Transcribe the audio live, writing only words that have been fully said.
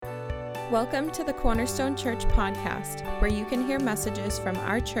Welcome to the Cornerstone Church podcast, where you can hear messages from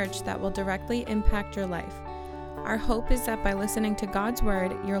our church that will directly impact your life. Our hope is that by listening to God's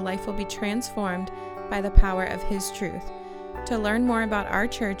Word, your life will be transformed by the power of His truth. To learn more about our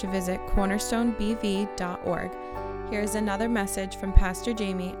church, visit cornerstonebv.org. Here's another message from Pastor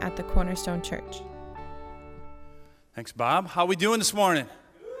Jamie at the Cornerstone Church. Thanks, Bob. How we doing this morning?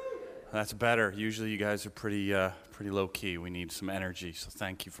 That's better. Usually you guys are pretty low-key. We need some energy, so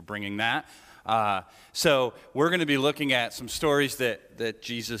thank you for bringing that. So we're going to be looking at some stories that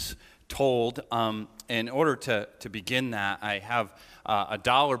Jesus told. In order to begin that, I have a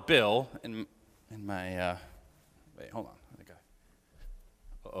dollar bill in my, wait, hold on.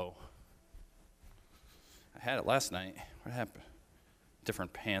 I had it last night. What happened?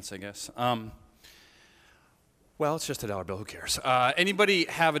 Different pants, I guess. Well, it's just a dollar bill. Who cares? Anybody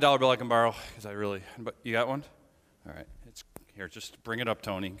have a dollar bill I can borrow? But you got one? All right. It's here. Just bring it up,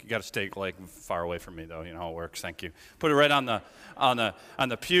 Tony. You got to stay far away from me, though. You know how it works. Thank you. Put it right on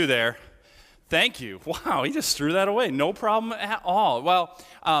the pew there. Thank you. Wow, he just threw that away. No problem at all. Well,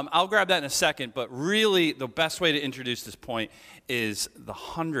 I'll grab that in a second. But really, the best way to introduce this point is the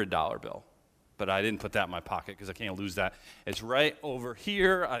 $100 bill. But I didn't put that in my pocket because I can't lose that. It's right over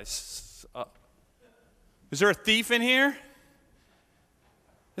here. Is there a thief in here?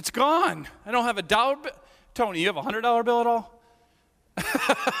 It's gone. I don't have a dollar bill. Tony, you have a $100 bill at all?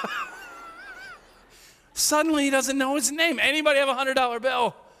 Suddenly he doesn't know his name. Anybody have a $100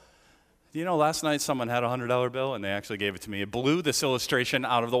 bill? Do you know last night someone had a $100 bill and they actually gave it to me. It blew this illustration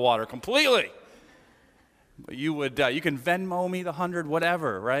out of the water completely. You can Venmo me the 100,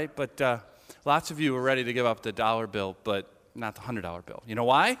 whatever, right? But lots of you are ready to give up the dollar bill, but not the $100 bill. You know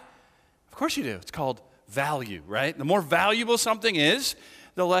why? Of course you do. It's called value, right? The more valuable something is,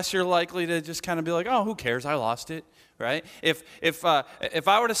 the less you're likely to just kind of be like, oh, who cares? I lost it, right? If I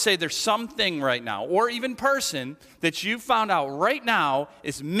were to say there's something right now, or even person, that you found out right now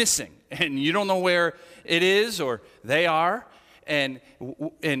is missing, and you don't know where it is or they are, and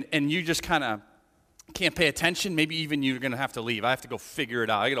you just kind of can't pay attention, maybe even you're going to have to leave. I have to go figure it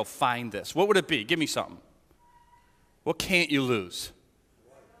out. I got to find this. What would it be? Give me something. What can't you lose?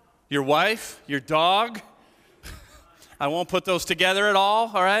 Your wife? Your dog? I won't put those together at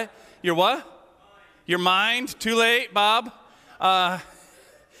all right? Your what? Your mind? Too late, Bob?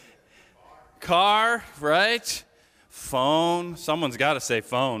 Car, right? Phone. Someone's got to say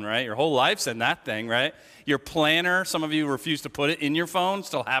phone, right? Your whole life's in that thing, right? Your planner. Some of you refuse to put it in your phone,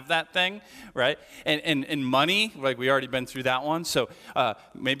 still have that thing, right? And money, like we already been through that one. So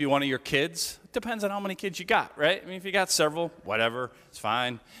maybe one of your kids. Depends on how many kids you got, right? I mean, if you got several, whatever, it's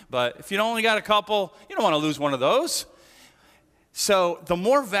fine. But if you only got a couple, you don't want to lose one of those. So the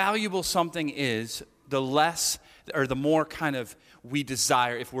more valuable something is, the less or the more kind of we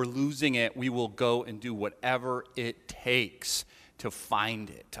desire. If we're losing it, we will go and do whatever it takes to find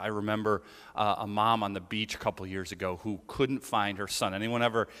it. I remember a mom on the beach a couple years ago who couldn't find her son. Anyone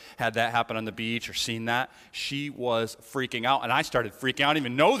ever had that happen on the beach or seen that? She was freaking out, and I started freaking out. I didn't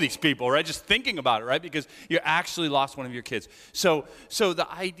even know these people, right? Just thinking about it, right? Because you actually lost one of your kids. So the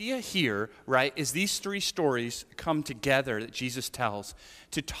idea here, right, is these three stories come together that Jesus tells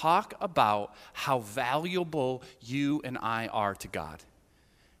to talk about how valuable you and I are to God,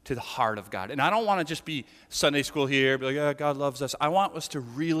 to the heart of God. And I don't want to just be Sunday school here, be like, oh, God loves us. I want us to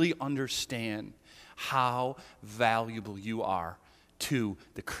really understand how valuable you are to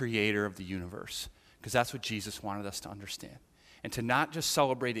the creator of the universe, because that's what Jesus wanted us to understand. And to not just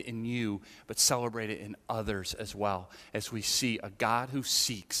celebrate it in you, but celebrate it in others as well, as we see a God who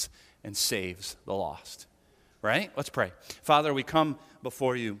seeks and saves the lost. Right? Let's pray. Father, we come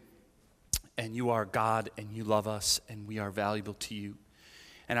before you, and you are God, and you love us, and we are valuable to you.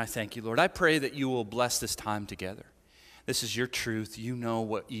 And I thank you, Lord. I pray that you will bless this time together. This is your truth. You know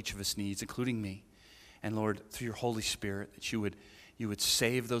what each of us needs, including me. And Lord, through your Holy Spirit, that you would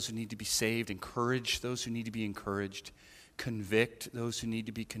save those who need to be saved, encourage those who need to be encouraged, convict those who need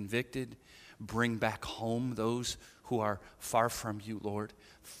to be convicted, bring back home those who are far from you, Lord.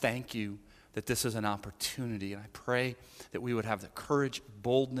 Thank you that this is an opportunity. And I pray that we would have the courage,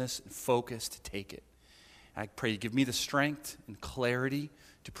 boldness, and focus to take it. I pray you give me the strength and clarity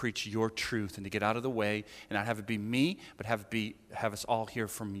to preach your truth and to get out of the way and not have it be me, but have us all hear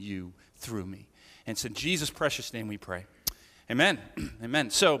from you through me. And it's in Jesus' precious name we pray. Amen. Amen.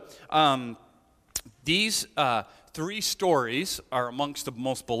 So these three stories are amongst the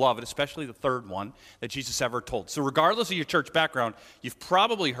most beloved, especially the third one that Jesus ever told. So regardless of your church background, you've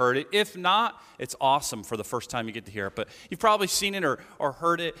probably heard it. If not, it's awesome for the first time you get to hear it. But you've probably seen it or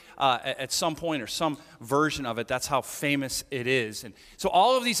heard it at some point or some version of it. That's how famous it is. And so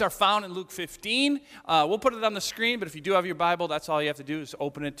all of these are found in Luke 15. We'll put it on the screen, but if you do have your Bible, that's all you have to do is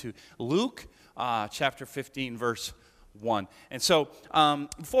open it to Luke chapter 15, verse 1. And so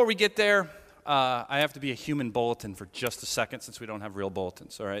before we get there, I have to be a human bulletin for just a second since we don't have real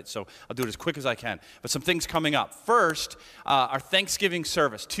bulletins, all right? So I'll do it as quick as I can. But some things coming up. First, our Thanksgiving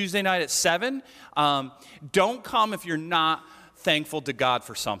service, Tuesday night at 7. Don't come if you're not thankful to God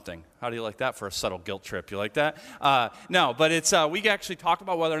for something. How do you like that for a subtle guilt trip? You like that? No, but it's we actually talked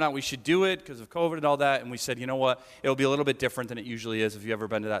about whether or not we should do it because of COVID and all that, and we said, you know what? It'll be a little bit different than it usually is if you've ever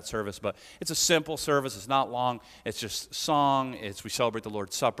been to that service, but it's a simple service. It's not long. It's just song. We celebrate the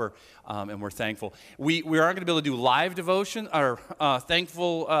Lord's Supper, and we're thankful. We aren't going to be able to do live devotion or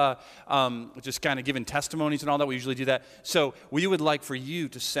thankful, just kind of giving testimonies and all that. We usually do that. So we would like for you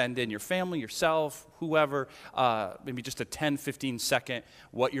to send in your family, yourself, whoever, maybe just a 10, 15-second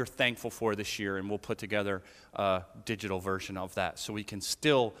what you're thankful for this year, and we'll put together a digital version of that so we can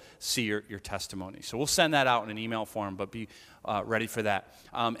still see your testimony. So we'll send that out in an email form, but be ready for that.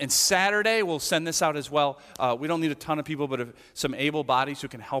 And Saturday, we'll send this out as well. We don't need a ton of people, but some able bodies who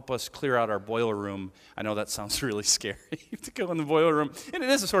can help us clear out our boiler room. I know that sounds really scary to go in the boiler room, and it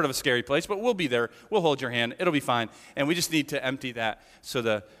is a sort of a scary place, but we'll be there. We'll hold your hand. It'll be fine. And we just need to empty that so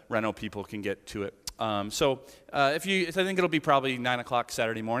the Reno people can get to it. I think it'll be probably 9 o'clock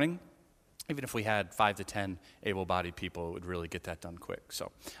Saturday morning. Even if we had 5 to 10 able-bodied people, it would really get that done quick.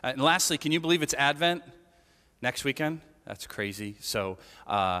 So, and lastly, can you believe it's Advent next weekend? That's crazy. So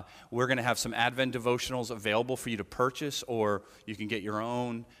we're going to have some Advent devotionals available for you to purchase, or you can get your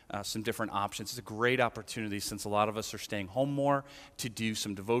own, some different options. It's a great opportunity since a lot of us are staying home more to do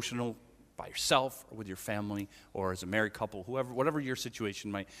some devotional by yourself or with your family or as a married couple, whatever your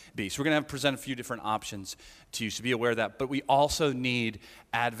situation might be. So we're going to present a few different options to you, so be aware of that. But we also need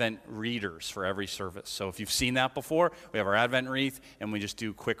Advent readers for every service. So if you've seen that before, we have our Advent wreath, and we just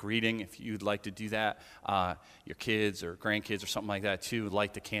do quick reading. If you'd like to do that, your kids or grandkids or something like that too,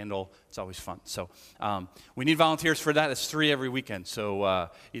 light the candle. It's always fun. So we need volunteers for that. It's 3 every weekend. So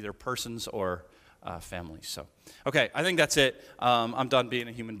either persons or families. So, okay, I think that's it. I'm done being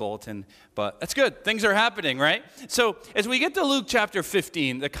a human bulletin, but that's good. Things are happening, right? So, as we get to Luke chapter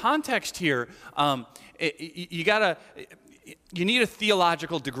 15, the context here, you need a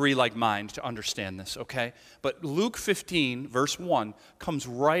theological degree like mine to understand this, okay? But Luke 15, verse 1, comes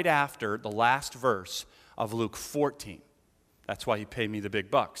right after the last verse of Luke 14. That's why he paid me the big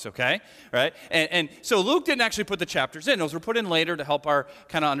bucks, okay? Right? And so Luke didn't actually put the chapters in. Those were put in later to help our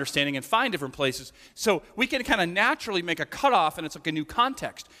kind of understanding and find different places. So we can kind of naturally make a cutoff, and it's like a new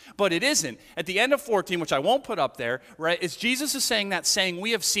context. But it isn't. At the end of 14, which I won't put up there, right, is Jesus is saying that saying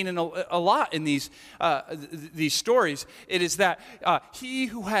we have seen in a lot in these stories. It is that he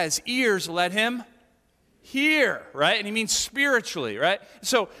who has ears, let him hear, right? And he means spiritually, right?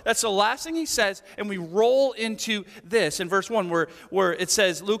 So that's the last thing he says, and we roll into this in verse 1 where it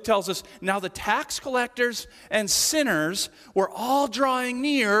says, Luke tells us, now the tax collectors and sinners were all drawing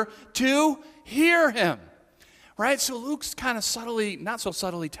near to hear him, right? So Luke's kind of subtly, not so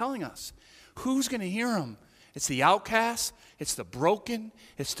subtly telling us who's going to hear him. It's the outcasts, it's the broken,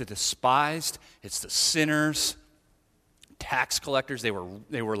 it's the despised, it's the sinners. Tax collectors, they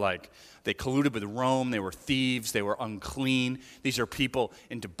were like, they colluded with Rome, they were thieves, they were unclean. These are people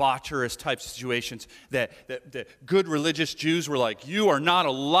in debaucherous type situations that good religious Jews were like, you are not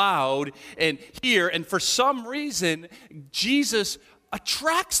allowed in here. And for some reason, Jesus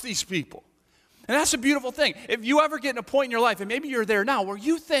attracts these people. And that's a beautiful thing. If you ever get in a point in your life, and maybe you're there now, where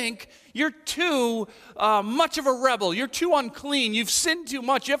you think you're too much of a rebel, you're too unclean, you've sinned too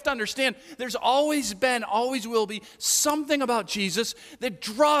much, you have to understand there's always been, always will be something about Jesus that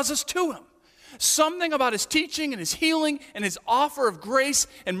draws us to him. Something about his teaching and his healing and his offer of grace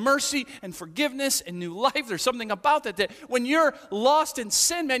and mercy and forgiveness and new life. There's something about that when you're lost in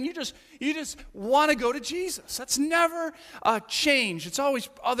sin, man, you just want to go to Jesus. That's never changed. It's always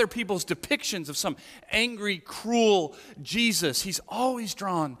other people's depictions of some angry, cruel Jesus. He's always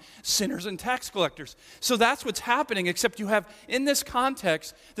drawn sinners and tax collectors. So that's what's happening, except you have, in this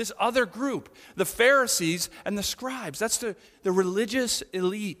context, this other group, the Pharisees and the scribes. That's the religious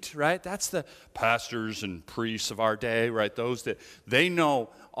elite, right? That's the pastors and priests of our day, right? Those that they know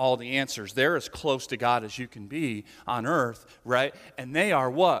all the answers. They're as close to God as you can be on earth, right? And they are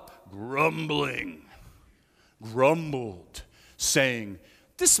what? Grumbled, saying,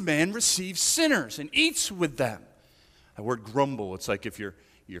 this man receives sinners and eats with them. The word grumble, it's like if your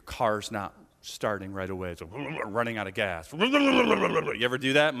car's not starting right away. It's running out of gas. You ever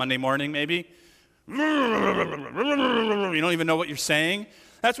do that Monday morning maybe? You don't even know what you're saying.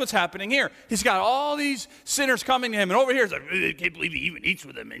 That's what's happening here. He's got all these sinners coming to him, and over here he's like, I can't believe he even eats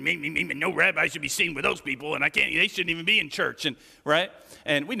with them, and no rabbi should be seen with those people, and they shouldn't even be in church, and right?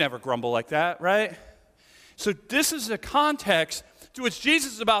 And we never grumble like that, right? So this is the context to which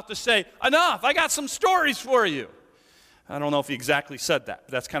Jesus is about to say, enough, I got some stories for you. I don't know if he exactly said that,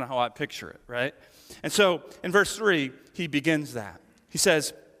 but that's kind of how I picture it, right? And so in verse 3, he begins that. He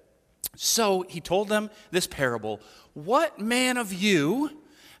says, so he told them this parable, what man of you,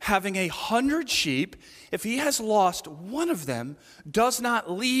 having 100 sheep, if he has lost one of them, does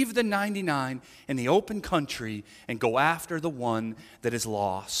not leave the 99 in the open country and go after the one that is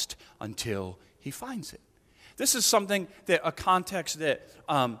lost until he finds it? This is something that a context that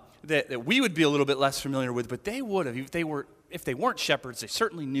we would be a little bit less familiar with, but they would have. If they weren't shepherds, they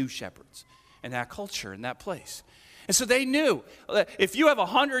certainly knew shepherds in that culture, in that place. And so they knew that if you have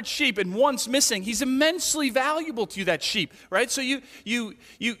 100 sheep and one's missing, he's immensely valuable to you, that sheep, right? So you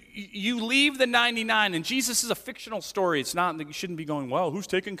leave the 99, and Jesus is a fictional story. It's not that you shouldn't be going, well, who's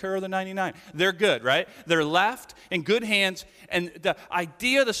taking care of the 99? They're good, right? They're left in good hands, and the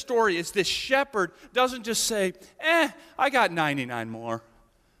idea of the story is this shepherd doesn't just say, I got 99 more,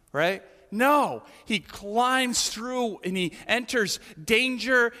 right? No, he climbs through and he enters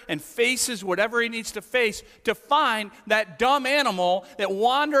danger and faces whatever he needs to face to find that dumb animal that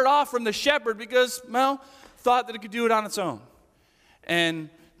wandered off from the shepherd because, well, thought that it could do it on its own. And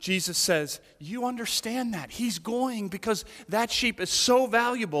Jesus says, you understand that. He's going because that sheep is so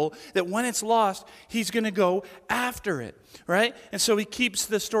valuable that when it's lost, he's going to go after it, right? And so he keeps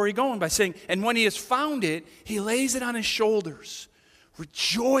the story going by saying, and when he has found it, he lays it on his shoulders.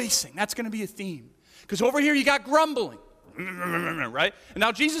 Rejoicing. That's going to be a theme. Because over here you got grumbling, right? And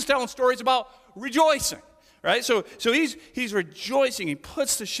now Jesus is telling stories about rejoicing, right? So he's rejoicing. He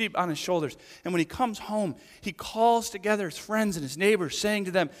puts the sheep on his shoulders. And when he comes home, he calls together his friends and his neighbors, saying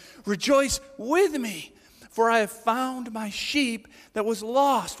to them, rejoice with me, for I have found my sheep that was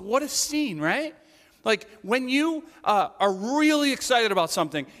lost. What a scene, right? Like when you are really excited about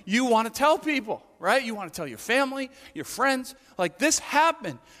something, you want to tell people, right? You want to tell your family, your friends, like this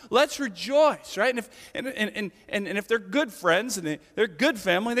happened. Let's rejoice, right? And if they're good friends and they're good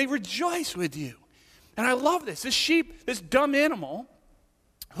family, they rejoice with you. And I love this. This sheep, this dumb animal,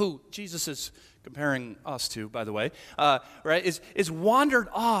 who Jesus is comparing us to, by the way, right, is wandered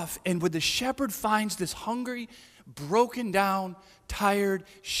off, and when the shepherd finds this hungry, broken down, tired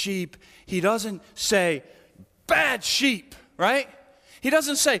sheep, he doesn't say, bad sheep, right? He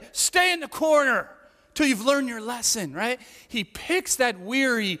doesn't say, stay in the corner till you've learned your lesson, right? He picks that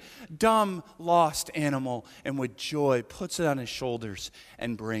weary, dumb, lost animal and with joy puts it on his shoulders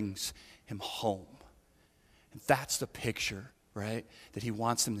and brings him home. And that's the picture, right, that he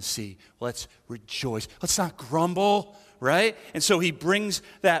wants them to see. Let's rejoice. Let's not grumble, right? And so he brings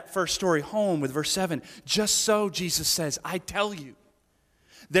that first story home with verse 7. Just so, Jesus says, I tell you,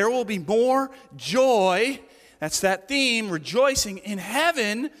 there will be more joy, that's that theme, rejoicing in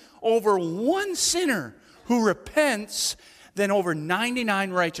heaven over one sinner who repents than over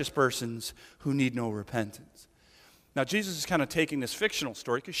 99 righteous persons who need no repentance. Now, Jesus is kind of taking this fictional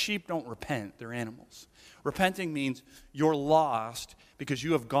story because sheep don't repent, they're animals. Repenting means you're lost because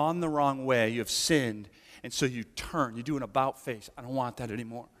you have gone the wrong way, you have sinned, and so you turn, you do an about face. I don't want that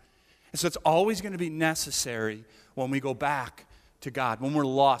anymore. And so it's always going to be necessary when we go back to God. When we're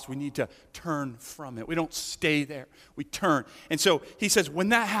lost, we need to turn from it. We don't stay there. We turn. And so he says, when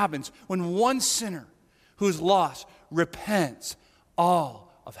that happens, when one sinner who is lost repents,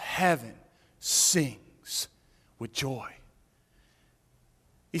 all of heaven sings with joy.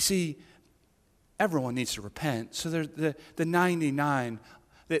 You see, everyone needs to repent. So the 99,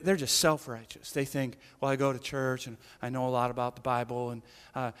 they're just self-righteous. They think, well, I go to church and I know a lot about the Bible and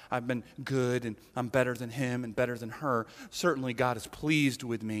I've been good and I'm better than him and better than her. Certainly God is pleased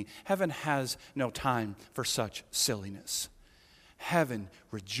with me. Heaven has no time for such silliness. Heaven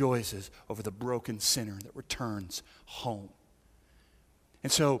rejoices over the broken sinner that returns home.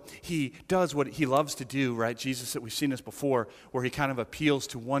 And so he does what he loves to do, right? Jesus, that we've seen this before, where he kind of appeals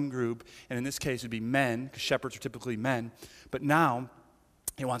to one group, and in this case it would be men, because shepherds are typically men. But now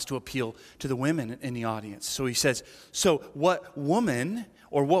he wants to appeal to the women in the audience. So he says, so what woman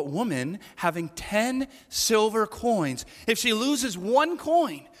having 10 silver coins, if she loses one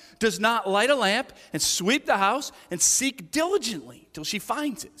coin, does not light a lamp and sweep the house and seek diligently till she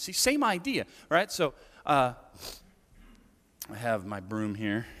finds it? See, same idea, right? So I have my broom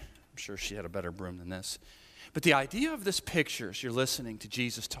here. I'm sure she had a better broom than this. But the idea of this picture, as you're listening to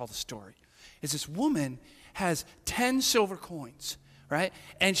Jesus tell the story, is this woman has 10 silver coins, right?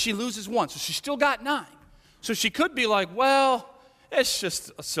 And she loses one, so she's still got 9. So she could be like, well, it's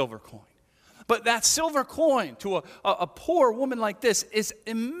just a silver coin. But that silver coin to a poor woman like this is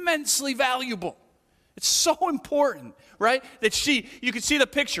immensely valuable. It's so important, right? That you can see the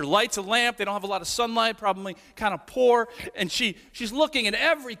picture, lights a lamp, they don't have a lot of sunlight, probably kind of poor, and she's looking in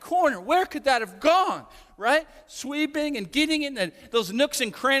every corner. Where could that have gone, right? Sweeping and getting in those nooks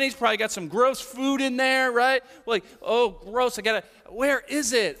and crannies, probably got some gross food in there, right? Like, oh, gross, where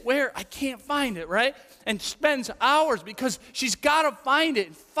is it? Where? I can't find it, right? And spends hours because she's got to find it.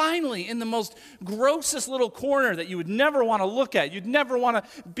 And finally, in the most grossest little corner that you would never want to look at, you'd never want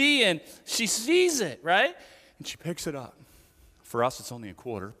to be in, she sees it, right? And she picks it up. For us, it's only a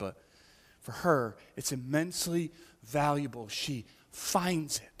quarter, but for her, it's immensely valuable. She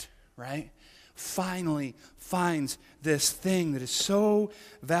finds it, right? Finally finds this thing that is so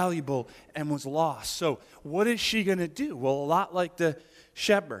valuable and was lost. So what is she going to do? Well, a lot like the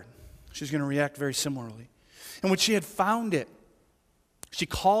shepherd, she's going to react very similarly. And when she had found it, she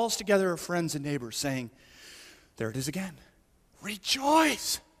calls together her friends and neighbors saying, there it is again.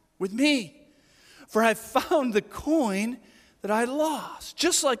 Rejoice with me, for I found the coin that I lost.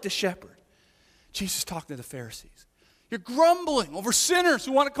 Just like the shepherd. Jesus talking to the Pharisees. You're grumbling over sinners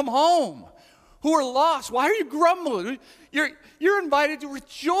who want to come home, who are lost. Why are you grumbling? You're invited to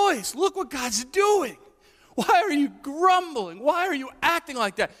rejoice. Look what God's doing. Why are you grumbling? Why are you acting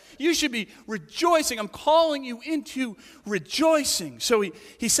like that? You should be rejoicing. I'm calling you into rejoicing. So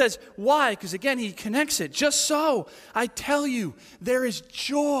he says, why? Because again, he connects it. Just so, I tell you, there is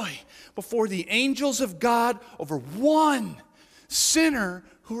joy before the angels of God over one sinner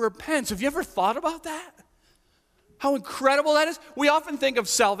who repents. Have you ever thought about that? How incredible that is? We often think of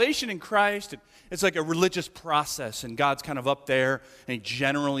salvation in Christ. It's like a religious process, and God's kind of up there, and he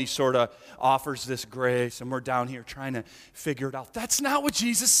generally sort of offers this grace, and we're down here trying to figure it out. That's not what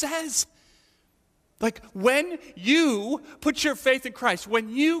Jesus says. Like when you put your faith in Christ, when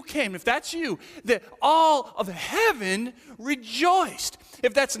you came, if that's you, that all of heaven rejoiced.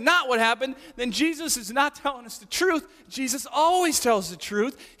 If that's not what happened, then Jesus is not telling us the truth. Jesus always tells the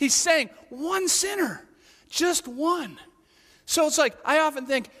truth. He's saying one sinner. Just one. So it's like, I often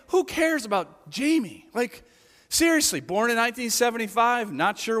think, who cares about Jamie? Like, seriously, born in 1975,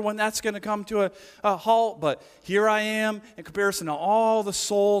 not sure when that's going to come to a halt, but here I am in comparison to all the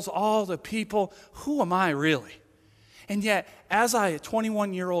souls, all the people. Who am I really? And yet, as a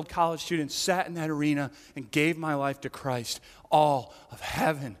 21-year-old college student, sat in that arena and gave my life to Christ, all of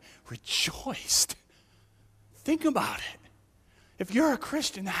heaven rejoiced. Think about it. If you're a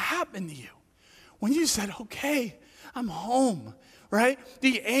Christian, that happened to you. When you said, okay, I'm home, right?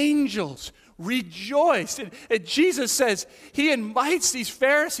 The angels rejoiced. And Jesus says, he invites these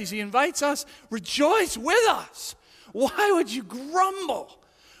Pharisees, he invites us, rejoice with us. Why would you grumble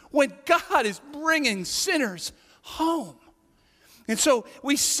when God is bringing sinners home? And so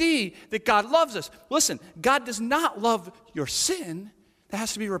we see that God loves us. Listen, God does not love your sin. That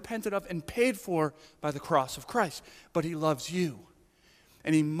has to be repented of and paid for by the cross of Christ. But he loves you.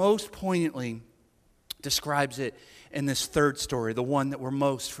 And he most poignantly describes it in this third story, the one that we're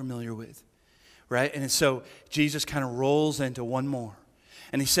most familiar with, right? And so Jesus kind of rolls into one more.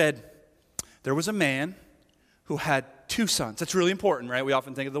 And he said, there was a man who had 2 sons. That's really important, right? We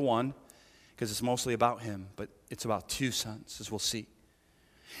often think of the one because it's mostly about him, but it's about 2 sons, as we'll see.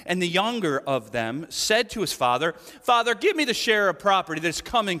 And the younger of them said to his father, Father, give me the share of property that's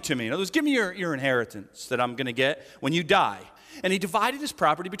coming to me. In other words, give me your inheritance that I'm going to get when you die. And he divided his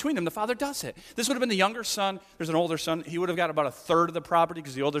property between them. The father does it. This would have been the younger son. There's an older son. He would have got about 1/3 of the property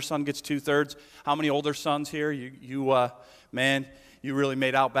because the older son gets 2/3. How many older sons here? Man, you really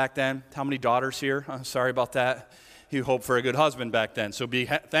made out back then. How many daughters here? Sorry about that. You hoped for a good husband back then. So be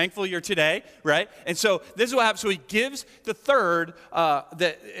thankful you're today, right? And so this is what happens. So he gives the third.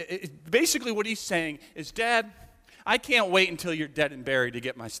 Basically what he's saying is, Dad, I can't wait until you're dead and buried to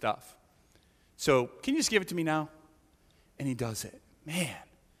get my stuff. So can you just give it to me now? And he does it. Man,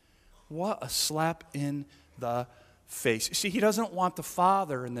 what a slap in the face. See, he doesn't want the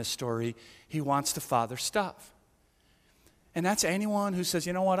father in this story. He wants the father's stuff. And that's anyone who says,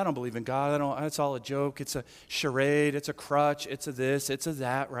 you know what, I don't believe in God. It's all a joke. It's a charade. It's a crutch. It's a this. It's a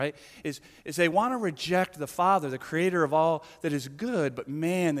that, right? Is they want to reject the Father, the creator of all that is good, but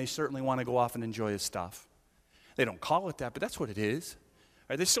man, they certainly want to go off and enjoy his stuff. They don't call it that, but that's what it is.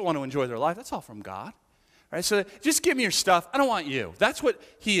 Right? They still want to enjoy their life. That's all from God. Right, so just give me your stuff. I don't want you. That's what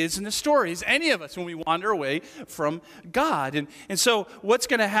he is in the story. Is any of us when we wander away from God. And so what's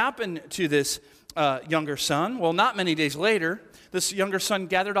going to happen to this younger son. Well, not many days later, this younger son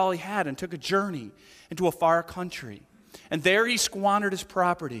gathered all he had and took a journey into a far country. And there he squandered his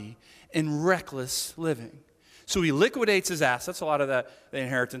property in reckless living. So he liquidates his assets. A lot of the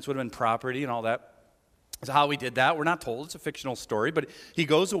inheritance would have been property and all that. That's how he did that. We're not told. It's a fictional story. But he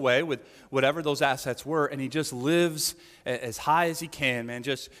goes away with whatever those assets were, and he just lives as high as he can, man,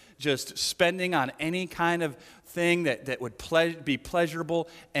 just spending on any kind of thing that would be pleasurable,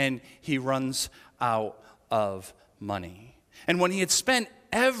 and he runs out of money. And when he had spent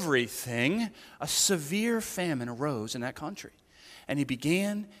everything, a severe famine arose in that country, and he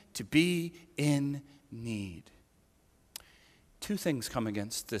began to be in need. Two things come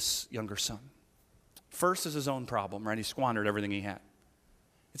against this younger son. First is his own problem, right? He squandered everything he had.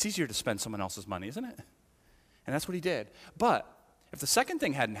 It's easier to spend someone else's money, isn't it? And that's what he did. But if the second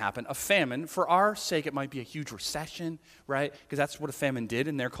thing hadn't happened, a famine, for our sake, it might be a huge recession, right? Because that's what a famine did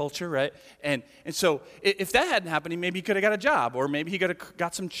in their culture, right? And so if that hadn't happened, maybe he could have got a job, or maybe he could have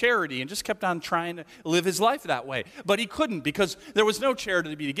got some charity and just kept on trying to live his life that way. But he couldn't, because there was no charity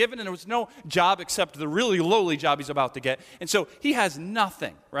to be given, and there was no job except the really lowly job he's about to get. And so he has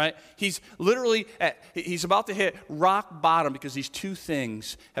nothing, right? He's literally, he's about to hit rock bottom because these two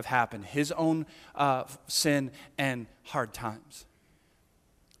things have happened: his own sin and hard times.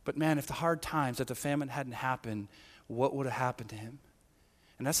 But man, if the hard times, if the famine hadn't happened, what would have happened to him?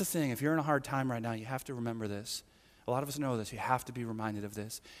 And that's the thing. If you're in a hard time right now, you have to remember this. A lot of us know this. You have to be reminded of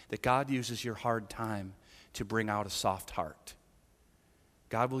this, that God uses your hard time to bring out a soft heart.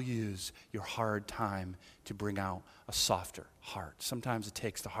 God will use your hard time to bring out a softer heart. Sometimes it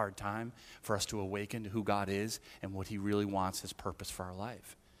takes the hard time for us to awaken to who God is and what he really wants, his purpose for our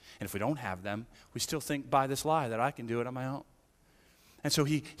life. And if we don't have them, we still think by this lie that I can do it on my own. And so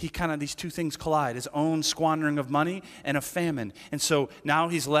he kind of, these two things collide, his own squandering of money and a famine. And so now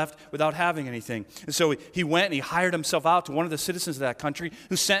he's left without having anything. And so he went and he hired himself out to one of the citizens of that country,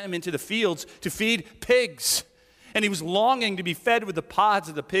 who sent him into the fields to feed pigs. And he was longing to be fed with the pods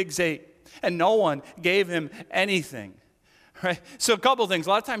that the pigs ate. And no one gave him anything. Right? So a couple of things. A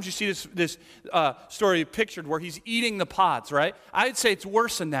lot of times you see this story pictured where he's eating the pods, right? I'd say it's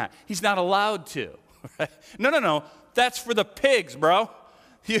worse than that. He's not allowed to. Right? No. That's for the pigs, bro.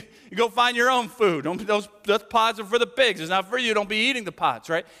 You go find your own food. Those pods are for the pigs. It's not for you. Don't be eating the pods,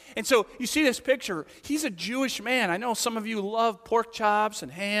 right? And so you see this picture. He's a Jewish man. I know some of you love pork chops and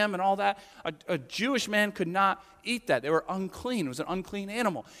ham and all that. A Jewish man could not eat that. They were unclean. It was an unclean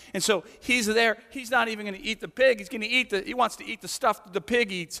animal. And so he's there. He's not even going to eat the pig. He wants to eat the stuff that the pig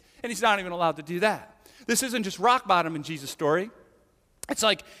eats, and he's not even allowed to do that. This isn't just rock bottom in Jesus' story. It's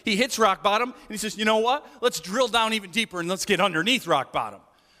like he hits rock bottom, and he says, you know what? Let's drill down even deeper, and let's get underneath rock bottom.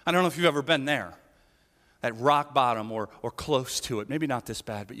 I don't know if you've ever been there, at rock bottom or close to it. Maybe not this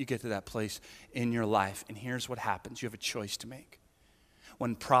bad, but you get to that place in your life, and here's what happens. You have a choice to make.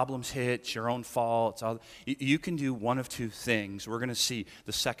 When problems hit, it's your own fault. You can do one of two things. We're going to see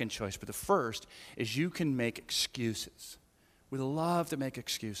the second choice, but the first is you can make excuses. We love to make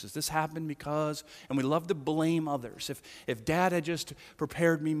excuses. This happened because, and we love to blame others. If Dad had just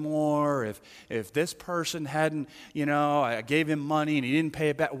prepared me more, if this person hadn't, I gave him money and he didn't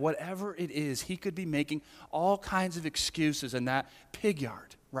pay it back, whatever it is, he could be making all kinds of excuses in that pig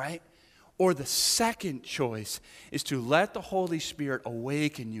yard, right? Or the second choice is to let the Holy Spirit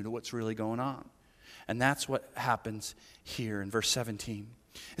awaken you to what's really going on. And that's what happens here in verse 17.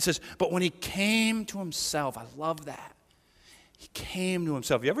 It says, but when he came to himself, I love that. He came to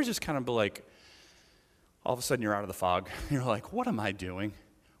himself. You ever just kind of be like, all of a sudden you're out of the fog. You're like, what am I doing?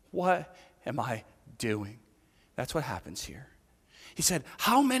 What am I doing? That's what happens here. He said,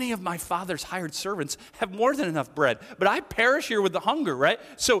 how many of my father's hired servants have more than enough bread? But I perish here with the hunger, right?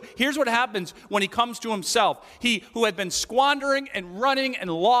 So here's what happens when he comes to himself. He who had been squandering and running and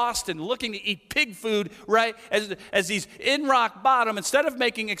lost and looking to eat pig food, right? As he's in rock bottom, instead of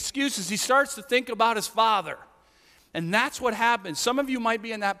making excuses, he starts to think about his father. And that's what happens. Some of you might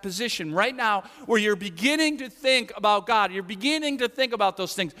be in that position right now where you're beginning to think about God. You're beginning to think about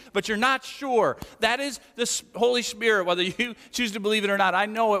those things, but you're not sure. That is the Holy Spirit, whether you choose to believe it or not. I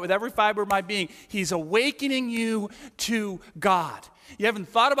know it with every fiber of my being. He's awakening you to God. You haven't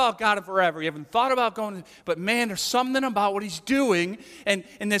thought about God forever. You haven't thought about going, but man, there's something about what he's doing and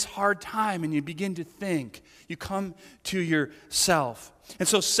in this hard time, and you begin to think. You come to yourself. And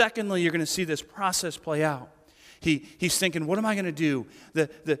so secondly, you're going to see this process play out. He's thinking, what am I going to do?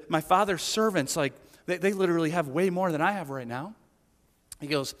 My father's servants, they literally have way more than I have right now. He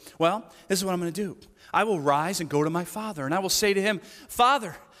goes, well, this is what I'm going to do. I will rise and go to my father, and I will say to him,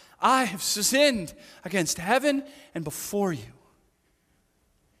 Father, I have sinned against heaven and before you.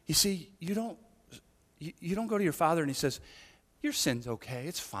 You see, you don't You don't go to your father and he says, your sin's okay,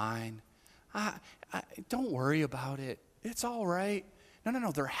 it's fine. Don't worry about it. It's all right.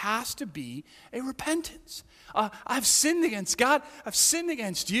 No. There has to be a repentance. I've sinned against God. I've sinned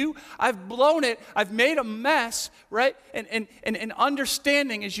against you. I've blown it. I've made a mess, right? And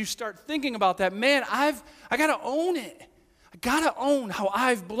understanding as you start thinking about that, man, I got to own it. I got to own how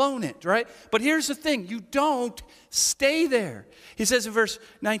I've blown it, right? But here's the thing. You don't stay there. He says in verse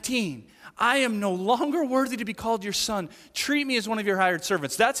 19, I am no longer worthy to be called your son. Treat me as one of your hired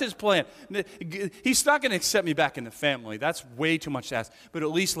servants. That's his plan. He's not going to accept me back in the family. That's way too much to ask. But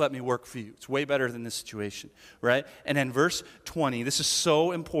at least let me work for you. It's way better than this situation, right? And then verse 20, this is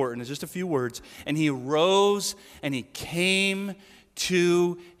so important. It's just a few words. And he arose and he came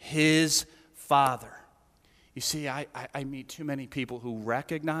to his father. You see, I meet too many people who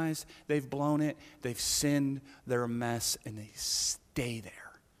recognize they've blown it, they've sinned, they're a mess, and they stay there.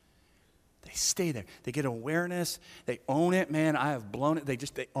 They stay there. They get awareness. They own it. Man, I have blown it.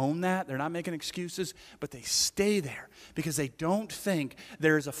 They own that. They're not making excuses, but they stay there because they don't think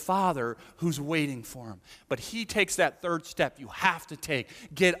there is a father who's waiting for them. But he takes that third step you have to take.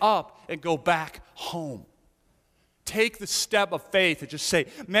 Get up and go back home. Take the step of faith and just say,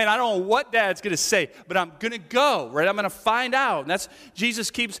 man, I don't know what Dad's going to say, but I'm going to go, right? I'm going to find out. And that's, Jesus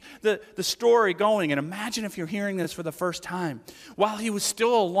keeps the story going. And imagine if you're hearing this for the first time. While he was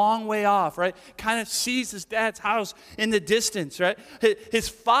still a long way off, right? Kind of sees his dad's house in the distance, right? His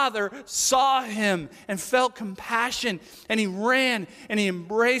father saw him and felt compassion. And he ran and he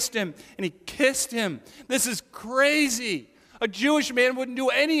embraced him and he kissed him. This is crazy. A Jewish man wouldn't do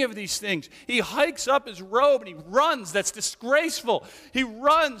any of these things. He hikes up his robe and he runs. That's disgraceful. He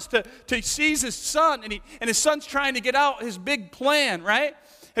runs to sees his son, and his son's trying to get out his big plan, right?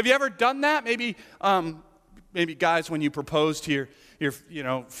 Have you ever done that? Maybe guys, when you propose to your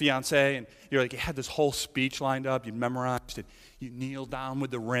fiance, and you had this whole speech lined up, you'd memorized it. You kneel down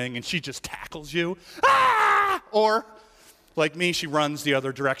with the ring, and she just tackles you. Ah! Or like me, she runs the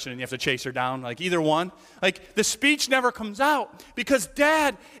other direction and you have to chase her down. Like either one. Like the speech never comes out because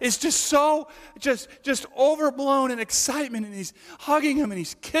Dad is just so just overblown in excitement, and he's hugging him and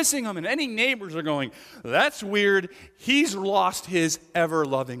he's kissing him, and any neighbors are going, that's weird. He's lost his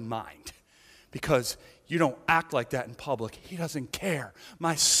ever-loving mind because you don't act like that in public. He doesn't care.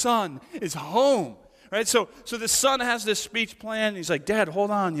 My son is home. Right, so the son has this speech plan. He's like, Dad,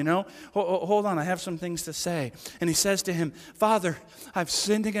 hold on, hold on. I have some things to say. And he says to him, Father, I've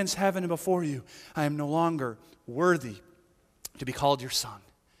sinned against heaven and before you. I am no longer worthy to be called your son.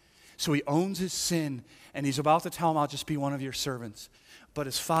 So he owns his sin, and he's about to tell him, I'll just be one of your servants. But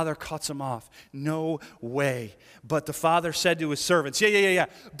his father cuts him off. No way. But the father said to his servants, yeah.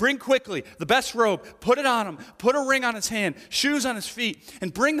 Bring quickly the best robe, put it on him, put a ring on his hand, shoes on his feet,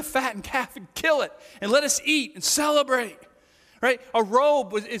 and bring the fattened calf and kill it, and let us eat and celebrate. Right? A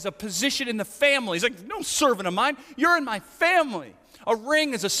robe is a position in the family. He's like, no servant of mine. You're in my family. A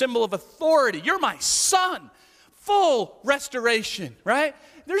ring is a symbol of authority. You're my son. Full restoration, right?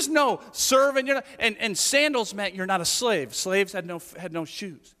 There's no servant. And sandals meant you're not a slave. Slaves had no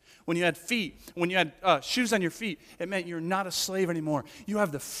shoes. When you had shoes on your feet, it meant you're not a slave anymore. You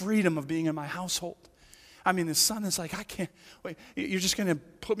have the freedom of being in my household. I mean, the son is like, I can't, wait, you're just going to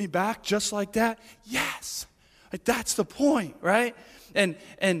put me back just like that? Yes. Like, that's the point, right? And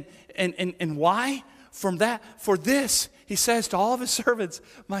why? For this, he says to all of his servants,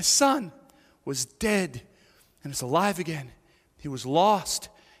 my son was dead and is alive again. He was lost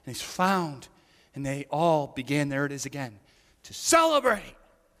and he's found. And they all began, there it is again, to celebrate.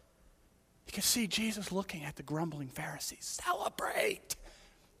 You can see Jesus looking at the grumbling Pharisees. Celebrate.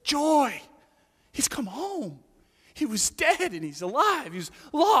 Joy. He's come home. He was dead and he's alive. He was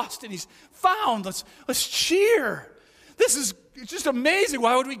lost and he's found. Let's cheer. This is just amazing.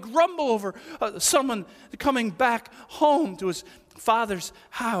 Why would we grumble over someone coming back home to his father's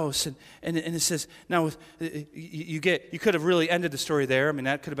house? And it says, now you could have really ended the story there. I mean,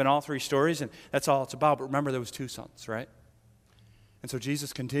 that could have been all three stories, and that's all it's about. But remember, there was two sons, right? And so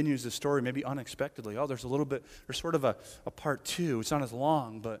Jesus continues the story, maybe unexpectedly. Oh, there's sort of a part two. It's not as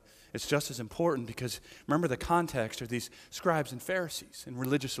long, but it's just as important because remember the context are these scribes and Pharisees and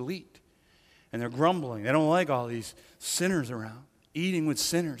religious elite. And they're grumbling. They don't like all these sinners around, eating with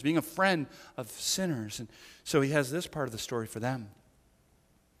sinners, being a friend of sinners. And so he has this part of the story for them.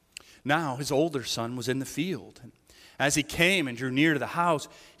 Now his older son was in the field. And as he came and drew near to the house,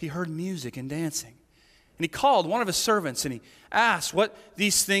 he heard music and dancing. And he called one of his servants, and he asked what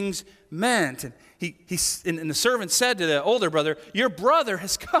these things meant. And and the servant said to the older brother, your brother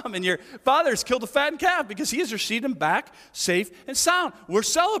has come, and your father has killed a fattened calf because he has received him back safe and sound. We're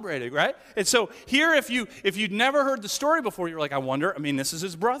celebrating, right? And so here, if you'd never heard the story before, you're like, I wonder, this is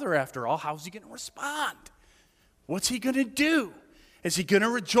his brother after all. How's he going to respond? What's he going to do? Is he going to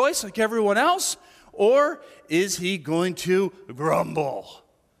rejoice like everyone else? Or is he going to grumble?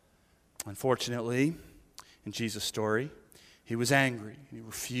 Unfortunately, in Jesus' story, he was angry and he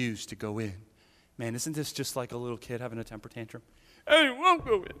refused to go in. Man, isn't this just like a little kid having a temper tantrum? I won't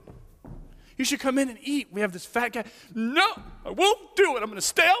go in. You should come in and eat. We have this fat guy. No, I won't do it. I'm going to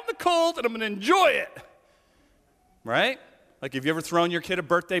stay out in the cold and I'm going to enjoy it. Right? Like, have you ever thrown your kid a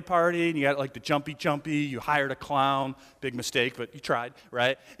birthday party and you got like the jumpy, you hired a clown, big mistake, but you tried,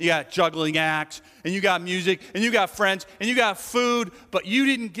 right? You got juggling acts, and you got music, and you got friends, and you got food, but you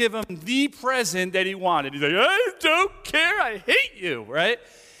didn't give him the present that he wanted. He's like, I don't care, I hate you, right?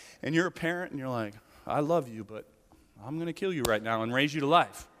 And you're a parent, and you're like, I love you, but I'm going to kill you right now and raise you to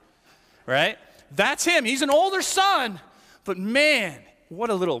life, right? That's him. He's an older son, but man, what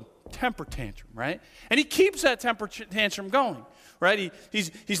a little temper tantrum, right? And he keeps that temper tantrum going, right?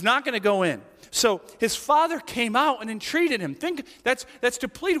 He's not going to go in. So his father came out and entreated him. Think that's to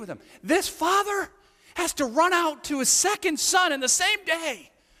plead with him. This father has to run out to his second son in the same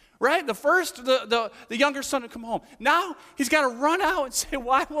day, right? The first, the younger son would come home. Now he's got to run out and say,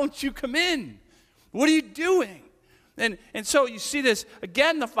 why won't you come in? What are you doing? And so you see this,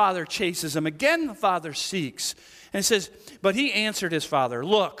 again the father chases him, again the father seeks. And it says, but he answered his father,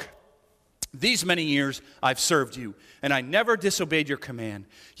 look, these many years I've served you, and I never disobeyed your command,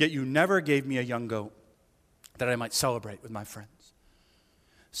 yet you never gave me a young goat that I might celebrate with my friends.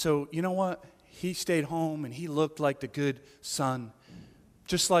 So you know what? He stayed home, and he looked like the good son,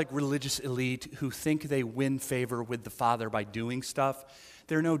 just like religious elite who think they win favor with the father by doing stuff.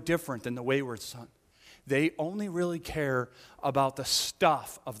 They're no different than the wayward son. They only really care about the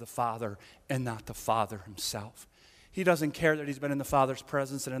stuff of the father and not the father himself. He doesn't care that he's been in the Father's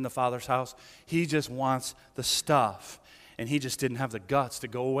presence and in the Father's house. He just wants the stuff. And he just didn't have the guts to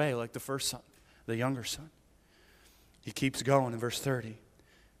go away like the first son, the younger son. He keeps going in verse 30.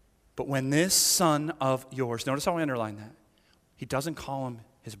 But when this son of yours, notice how I underline that. He doesn't call him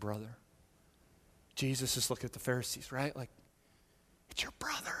his brother. Jesus is looking at the Pharisees, right? Like, it's your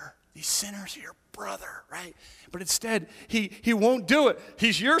brother. These sinners are your brother, right? But instead, he won't do it.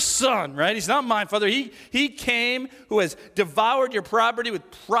 He's your son, right? He's not mine, Father. He came who has devoured your property with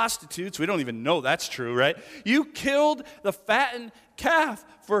prostitutes. We don't even know that's true, right? You killed the fattened calf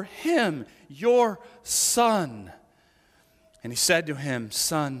for him, your son. And he said to him,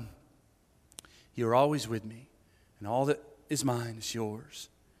 son, you are always with me, and all that is mine is yours.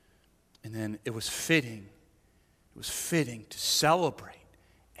 And then it was fitting to celebrate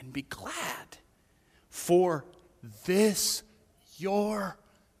and be glad, for this your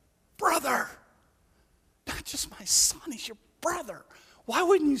brother. Not just my son, he's your brother. Why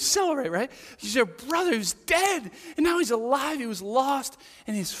wouldn't you celebrate, right? He's your brother who's dead, and now he's alive. He was lost,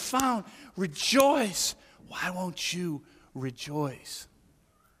 and he's found. Rejoice. Why won't you rejoice?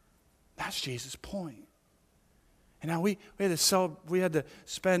 That's Jesus' point. And now we had to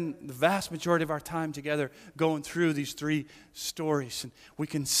spend the vast majority of our time together going through these three stories, and we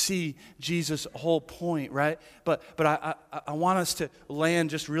can see Jesus' whole point, right? But I want us to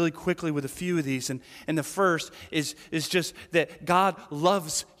land just really quickly with a few of these, and the first is just that God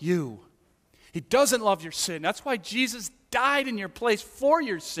loves you. He doesn't love your sin. That's why Jesus died in your place for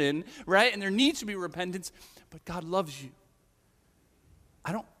your sin, right? And there needs to be repentance, but God loves you.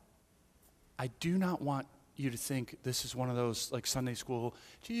 I do not want you to think this is one of those like Sunday school,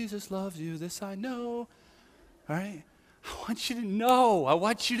 Jesus loves you, this I know, all right? I want you to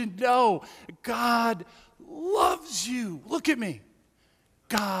know God loves you. Look at me.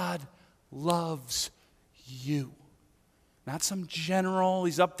 God loves you. Not some general,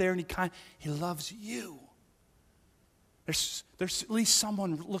 he's up there and he loves you. There's at least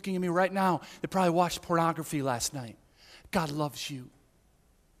someone looking at me right now that probably watched pornography last night. God loves you.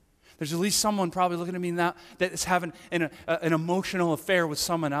 There's at least someone probably looking at me now that is having an emotional affair with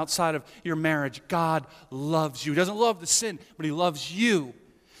someone outside of your marriage. God loves you. He doesn't love the sin, but he loves you.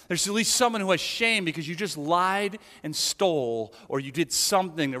 There's at least someone who has shame because you just lied and stole, or you did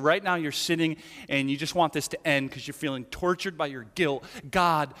something that right now you're sitting and you just want this to end because you're feeling tortured by your guilt.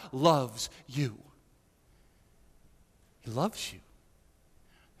 God loves you. He loves you.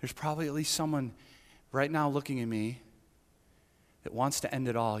 There's probably at least someone right now looking at me that wants to end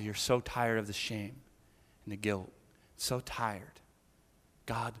it all. You're so tired of the shame and the guilt. So tired.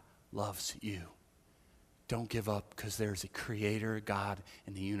 God loves you. don't give up, because there's a creator God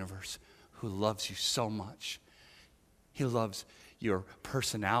in the universe who loves you so much. He loves your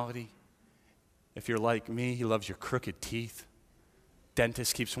personality. If you're like me, he loves your crooked teeth.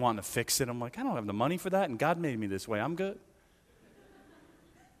 Dentist keeps wanting to fix it. I'm like, I don't have the money for that, and God made me this way. I'm good.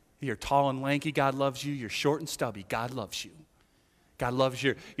 You're tall and lanky, God loves you. You're short and stubby, God loves you. God loves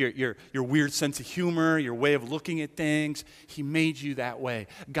your weird sense of humor, your way of looking at things. He made you that way.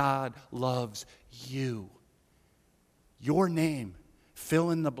 God loves you. Your name,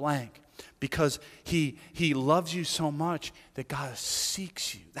 fill in the blank, because he loves you so much that God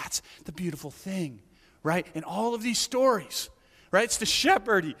seeks you. That's the beautiful thing, right? In all of these stories, right? It's the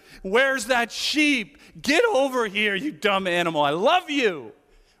shepherd. Where's that sheep? Get over here, you dumb animal. I love you.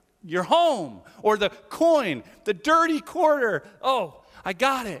 You're home. Or the coin, the dirty quarter. Oh, I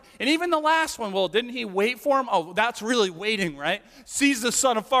got it. And even the last one, well, didn't he wait for him? Oh, that's really waiting, right? Sees the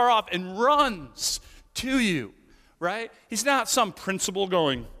son afar off and runs to you, right? He's not some principal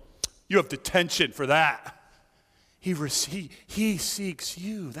going, you have detention for that. He seeks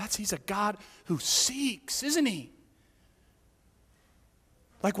you. He's a God who seeks, isn't he?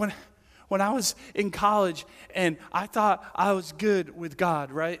 Like when I was in college and I thought I was good with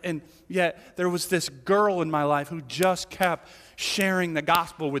God, right? And yet there was this girl in my life who just kept sharing the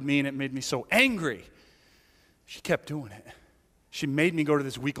gospel with me, and it made me so angry. She kept doing it. She made me go to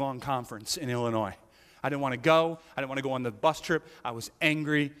this week-long conference in Illinois. I didn't want to go. I didn't want to go on the bus trip. I was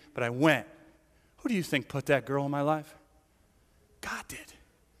angry, but I went. Who do you think put that girl in my life? God did.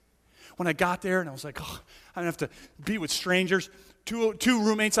 When I got there and I was like, oh, I don't have to be with strangers. Two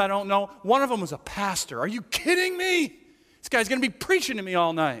roommates I don't know. One of them was a pastor. Are you kidding me? This guy's going to be preaching to me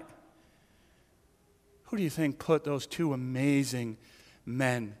all night. Who do you think put those two amazing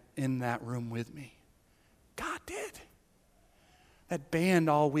men in that room with me? God did. That band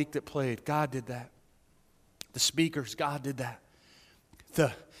all week that played, God did that. The speakers, God did that.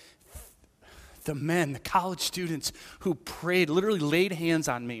 The men, the college students who prayed, literally laid hands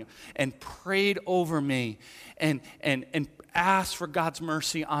on me and prayed over me and asked for God's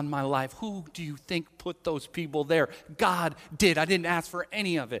mercy on my life. Who do you think put those people there? God did. I didn't ask for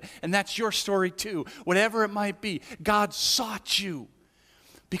any of it. And that's your story too. Whatever it might be, God sought you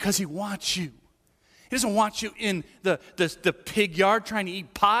because he wants you. He doesn't want you in the pig yard trying to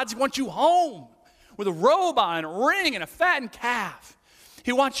eat pods. He wants you home with a robe on, a ring, and a fattened calf.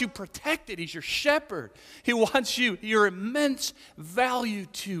 He wants you protected. He's your shepherd. He wants you, your immense value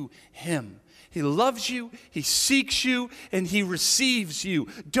to him. He loves you, he seeks you, and he receives you.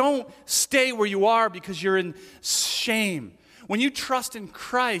 Don't stay where you are because you're in shame. When you trust in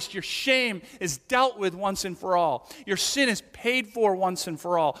Christ, your shame is dealt with once and for all. Your sin is paid for once and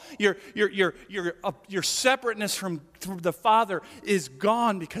for all. Your separateness from the Father is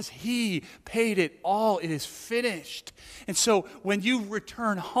gone because he paid it all. It is finished. And so when you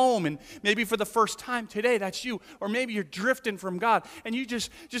return home, and maybe for the first time today, that's you, or maybe you're drifting from God, and you just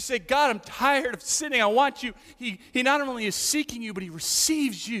say, God, I'm tired of sinning. I want you. He not only is seeking you, but he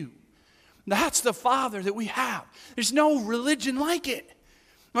receives you. That's the Father that we have. There's no religion like it,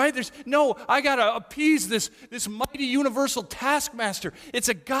 right? There's no, I got to appease this mighty universal taskmaster. It's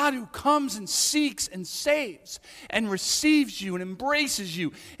a God who comes and seeks and saves and receives you and embraces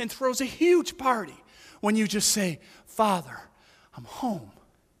you and throws a huge party when you just say, Father, I'm home.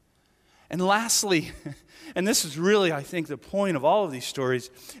 And lastly, and this is really, I think, the point of all of these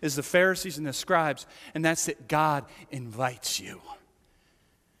stories, is the Pharisees and the scribes, and that's that God invites you.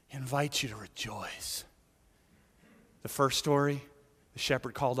 He invites you to rejoice. The first story, the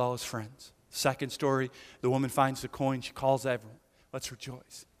shepherd called all his friends. The second story, the woman finds the coin. She calls everyone. Let's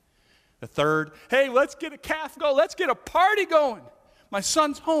rejoice. The third, hey, let's get a calf going. Let's get a party going. My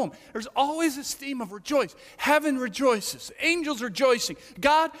son's home. There's always this theme of rejoice. Heaven rejoices. Angels rejoicing.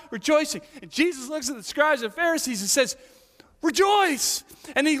 God rejoicing. And Jesus looks at the scribes and Pharisees and says, rejoice.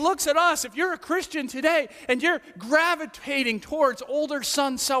 And he looks at us. If you're a Christian today and you're gravitating towards older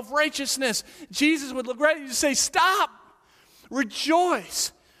son self-righteousness, Jesus would look right at you and say, stop.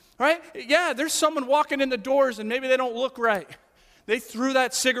 Rejoice. Right? Yeah, there's someone walking in the doors and maybe they don't look right. They threw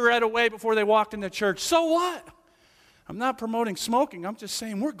that cigarette away before they walked into church. So what? I'm not promoting smoking. I'm just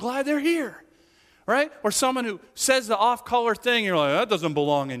saying we're glad they're here. Right? Or someone who says the off-color thing, you're like, that doesn't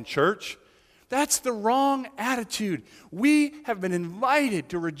belong in church. That's the wrong attitude. We have been invited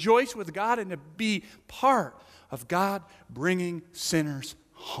to rejoice with God and to be part of God bringing sinners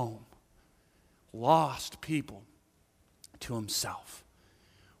home. Lost people to himself.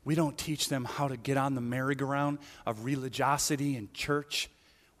 We don't teach them how to get on the merry-go-round of religiosity in church.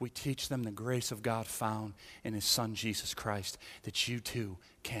 We teach them the grace of God found in his son Jesus Christ, that you too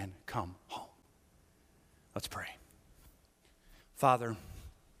can come home. Let's pray. Father,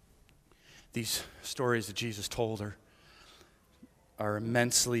 these stories that Jesus told are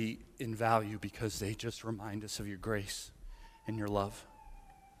immensely in value because they just remind us of your grace and your love.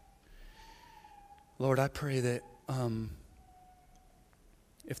 Lord, I pray that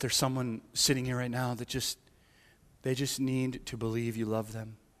if there's someone sitting here right now that they just need to believe you love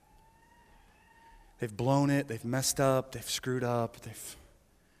them. They've blown it, they've messed up, they've screwed up, they've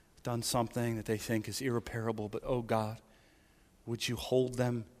done something that they think is irreparable, but oh God, would you hold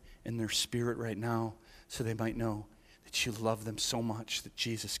them in their spirit right now so they might know that you love them so much that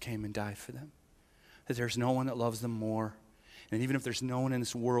Jesus came and died for them. That there's no one that loves them more. And even if there's no one in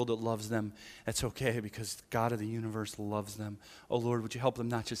this world that loves them, that's okay because the God of the universe loves them. Oh Lord, would you help them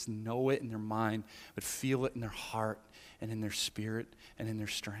not just know it in their mind, but feel it in their heart and in their spirit and in their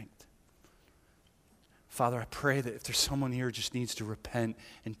strength. Father, I pray that if there's someone here who just needs to repent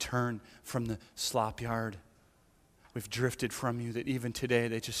and turn from the slop yard, we've drifted from you, that even today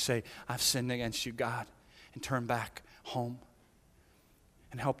they just say, I've sinned against you, God, and turn back home.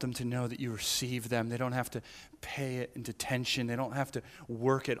 And help them to know that you receive them. They don't have to pay it in detention. They don't have to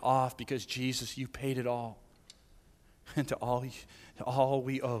work it off because Jesus, you paid it all. And to all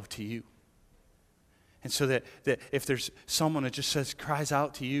we owe to you. And so that if there's someone that just cries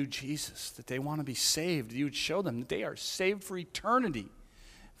out to you, Jesus, that they want to be saved, you would show them that they are saved for eternity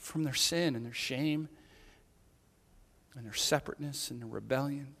from their sin and their shame and their separateness and their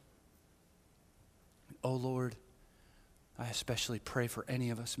rebellion. And oh Lord, I especially pray for any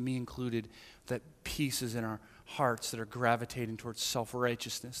of us, me included, that pieces in our hearts that are gravitating towards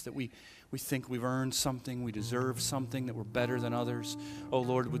self-righteousness, that we think we've earned something, we deserve something, that we're better than others. Oh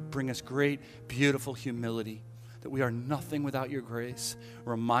Lord, would bring us great, beautiful humility, that we are nothing without your grace.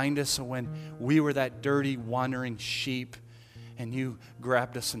 Remind us of when we were that dirty, wandering sheep, and you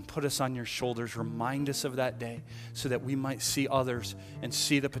grabbed us and put us on your shoulders. Remind us of that day so that we might see others and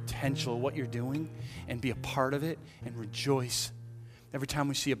see the potential of what you're doing and be a part of it and rejoice. Every time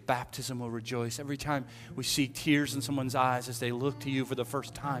we see a baptism, we'll rejoice. Every time we see tears in someone's eyes as they look to you for the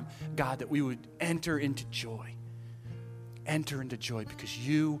first time, God, that we would enter into joy. Enter into joy because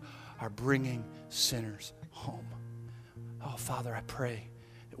you are bringing sinners home. Oh, Father, I pray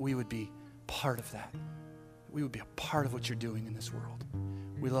that we would be part of that. We would be a part of what you're doing in this world.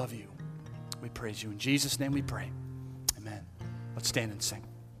 We love you. We praise you. In Jesus' name we pray. Amen. Let's stand and sing.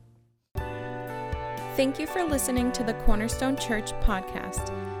 Thank you for listening to the Cornerstone Church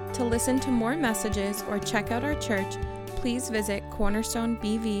podcast. To listen to more messages or check out our church, please visit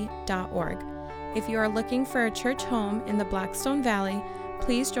cornerstonebv.org. If you are looking for a church home in the Blackstone Valley,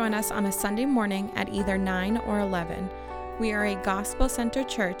 please join us on a Sunday morning at either 9 or 11. We are a gospel-centered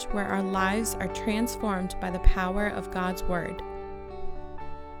church where our lives are transformed by the power of God's Word.